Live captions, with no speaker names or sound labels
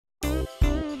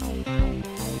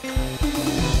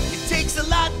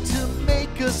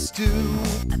a stew.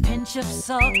 A pinch of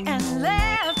salt and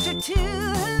laughter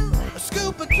too. A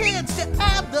scoop of kids to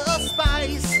add the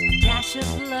spice. A dash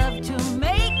of love to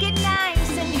make it nice.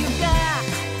 And you've got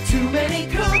too many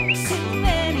cooks. Too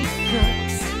many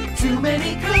cooks. Too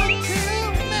many cooks.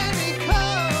 Too many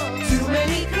cooks. Too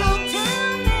many cooks. Too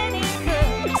many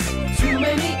cooks. Too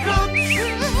many cooks.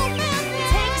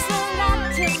 Takes a lot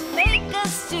to make a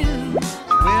stew.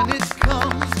 When it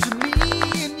comes to me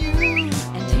and you,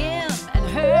 and him and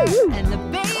her and the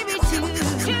baby too.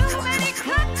 Too many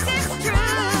cooks, it's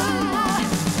true.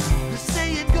 they say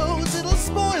it goes, it'll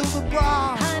spoil the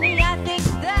broth. Honey, I think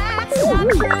that's not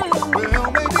true.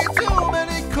 Well, maybe too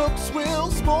many cooks will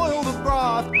spoil the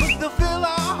broth, but they'll fill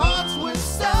our hearts with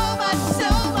so much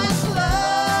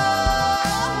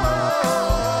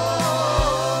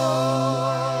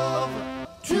love.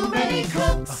 Too many A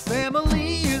cooks.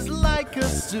 family is like a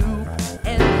soup.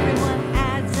 Everyone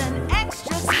adds an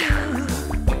extra scoop.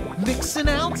 Mix an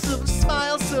ounce of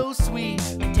smile so sweet.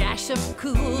 A dash of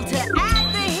cool to add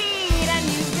the heat. And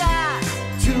you've got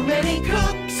Too many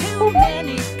cooks. too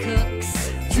many cooks.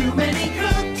 Too many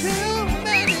cooks. Too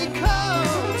many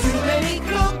cooks. Too many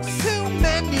cooks. Too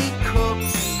many cooks.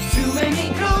 Too many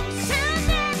cooks. Too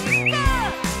many cooks.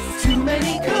 Too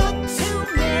many cooks. Too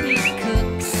many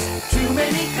cooks. Too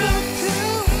many cooks.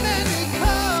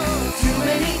 Too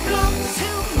many cooks.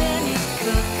 Too many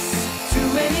cooks. Too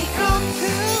many cooks. Too many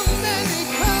cooks.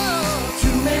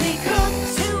 Too many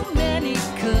cooks.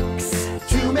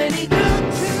 Too many cooks. Too many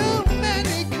cooks.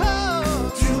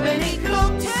 Too many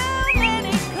cooks. Too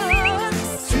many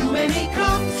cooks. Too many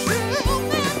cooks.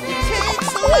 It takes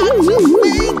a lot to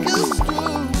make a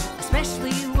stew.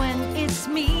 Especially when it's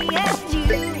me and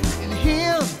you. And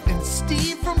him and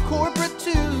Steve from corporate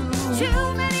too.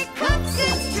 Too many cooks,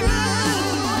 it's true.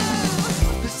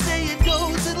 They say it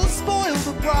goes, it'll spoil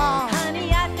the broth.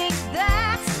 Honey, I think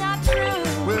that's not true.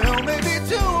 Well, maybe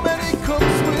too many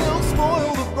cooks will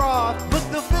spoil the broth, but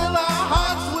they'll fill our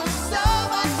hearts with so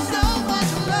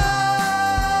much love.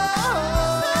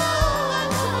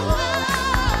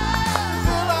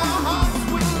 Fill our hearts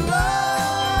with love.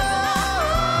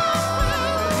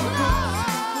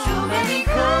 Too many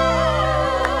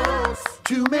cooks.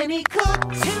 Too many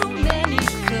cooks. Too many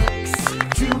cooks.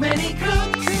 Too many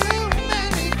cooks.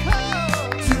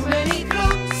 Too many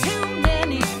cooks. Too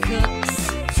many cooks.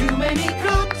 Too many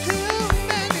cooks. Too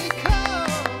many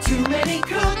cooks. Too many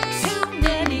cooks. Too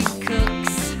many cooks.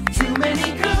 Too many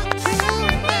cooks.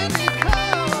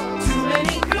 Too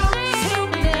many cooks.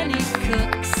 Too many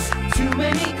cooks. Too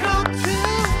many cooks.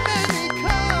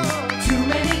 Too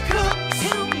many cooks.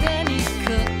 Too many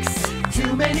cooks.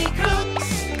 Too many cooks.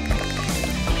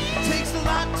 Takes a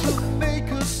lot to make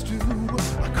a stew.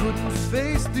 I couldn't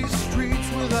face these streets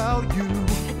without you.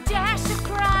 A dash of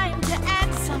crime to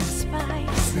add some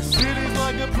spice. This city's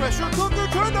like a pressure cooker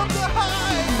turned up to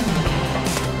high.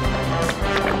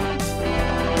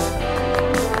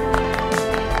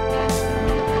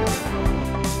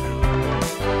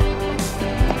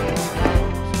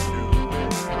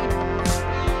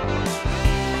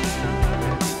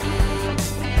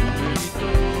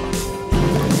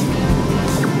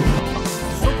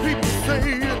 Some people say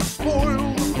it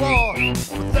spoiled the broth,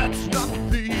 but that's not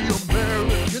the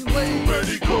American way.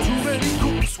 Too many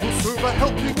cooks will serve a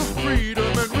helping of freedom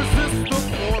and resist the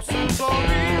forces of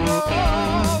evil.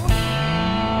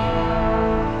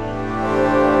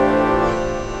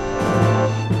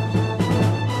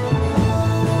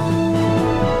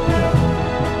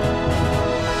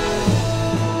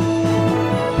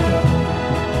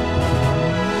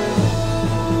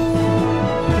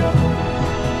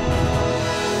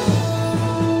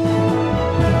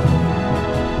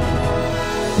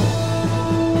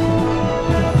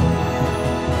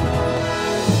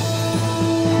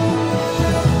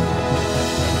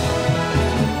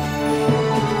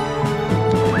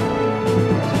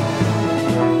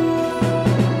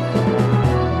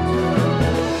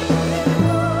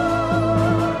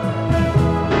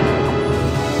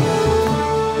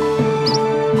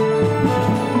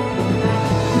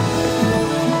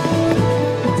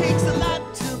 Takes a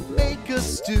lot to make a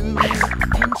stew. A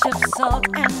pinch of salt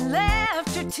and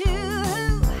laughter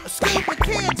too. A scoop of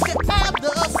kids to add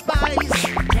the spice.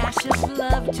 A dash of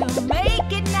love to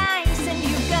make it nice. And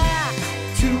you've got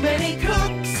Too many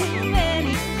cooks. too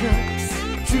many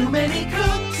cooks. Too many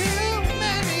cooks. Too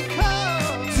many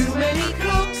cooks. Too many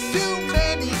cooks. Too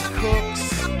many cooks.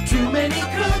 Too many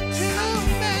cooks.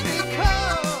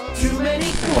 Too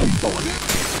many cooks.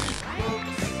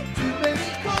 Too many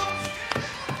cooks.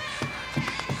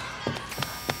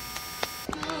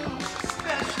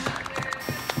 Special.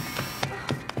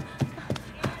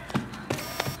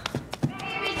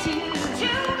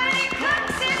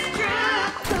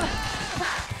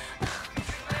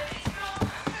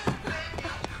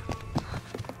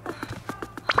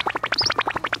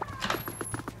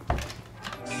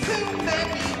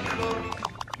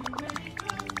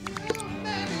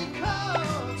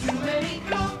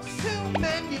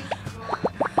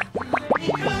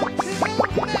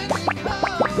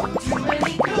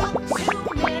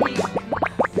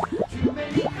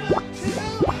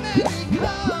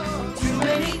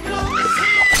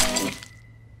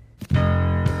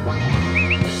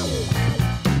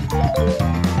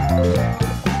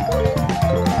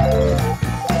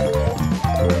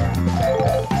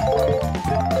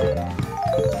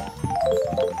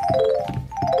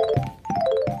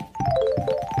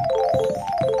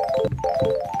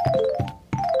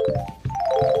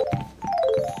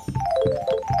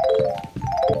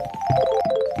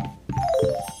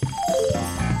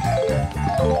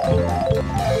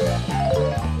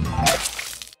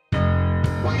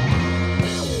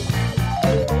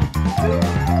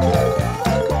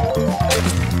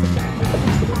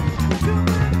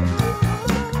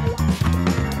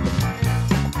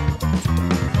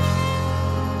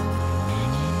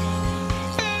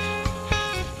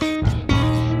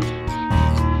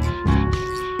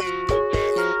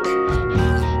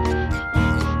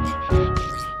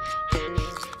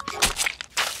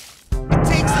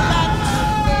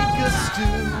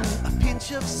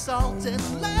 Salt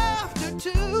and laughter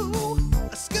too.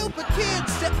 A scoop of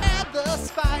kids to add the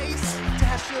spice.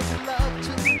 Dash of love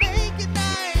to make it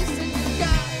nice. And you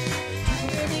got too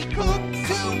many cooks,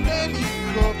 too many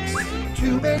cooks,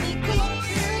 too many cooks,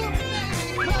 too many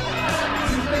cooks,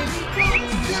 too many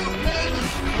cooks, too many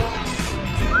cooks,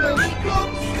 too many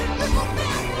cooks.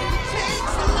 It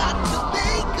takes a lot to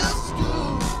make a stew.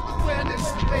 When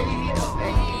it's made of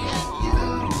me and you,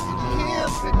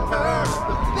 him and her,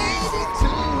 the baby too.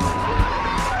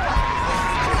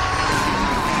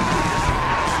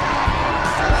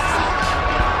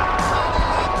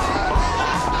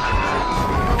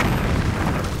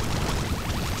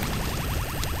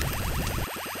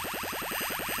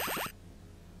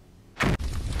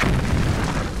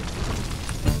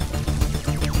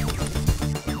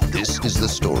 This is the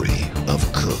story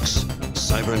of Cooks,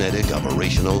 cybernetic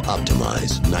operational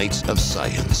optimized Knights of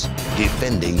Science,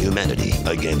 defending humanity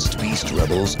against beast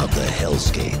rebels of the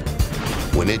hellscape.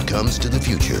 When it comes to the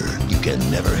future, you can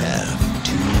never have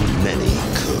too many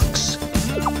cooks.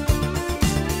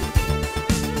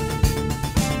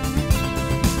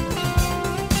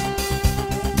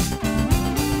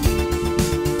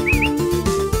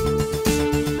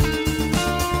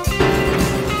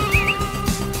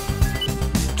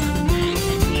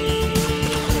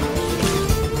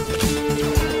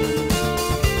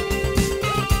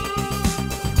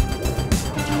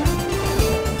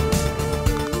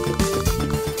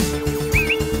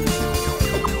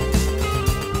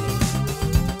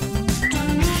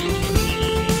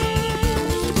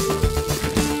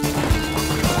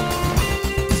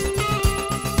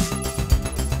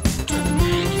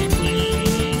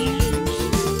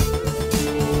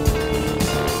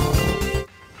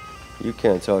 You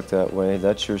can't talk that way.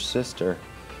 That's your sister.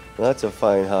 That's a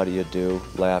fine how do you do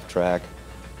laugh track.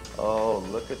 Oh,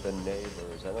 look at the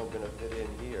neighbors. And I'm gonna fit in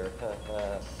here.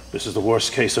 This is the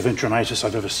worst case of intronitis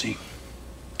I've ever seen.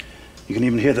 You can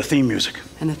even hear the theme music.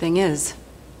 And the thing is,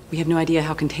 we have no idea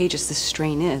how contagious this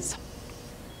strain is.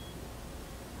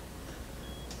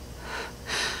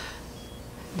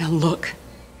 Now look.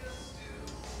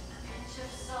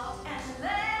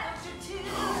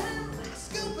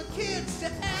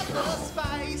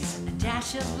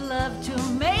 Dash of love to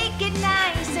make it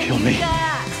nice. And Kill me. you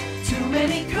got too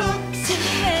many cooks, too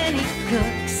many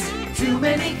cooks, too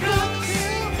many cooks.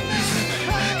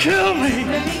 Kill me! Too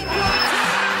many cooks,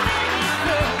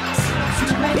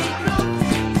 too many cooks.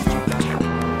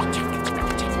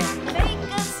 To make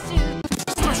a stew.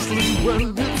 Especially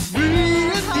when it's me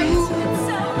and you.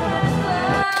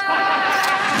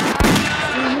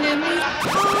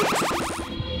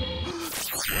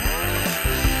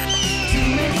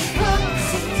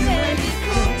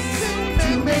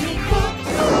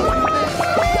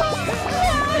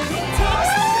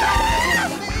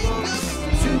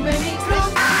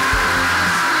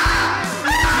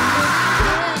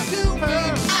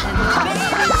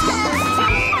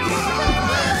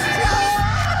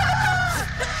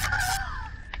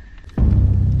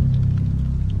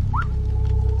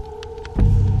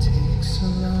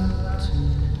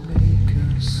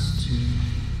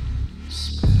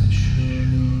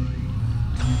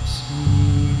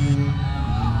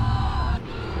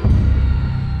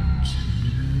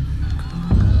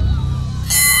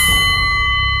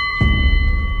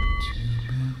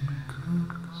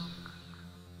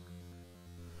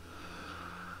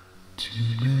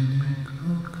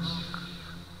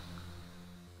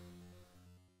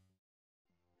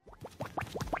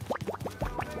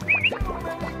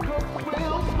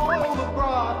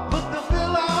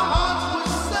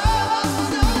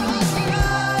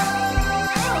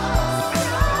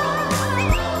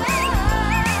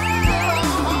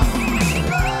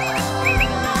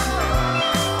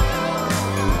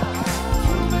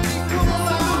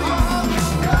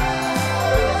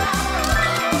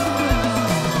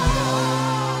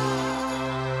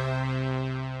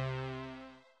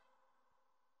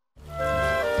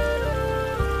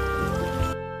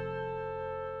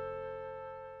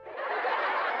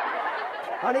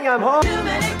 Honey, I'm home.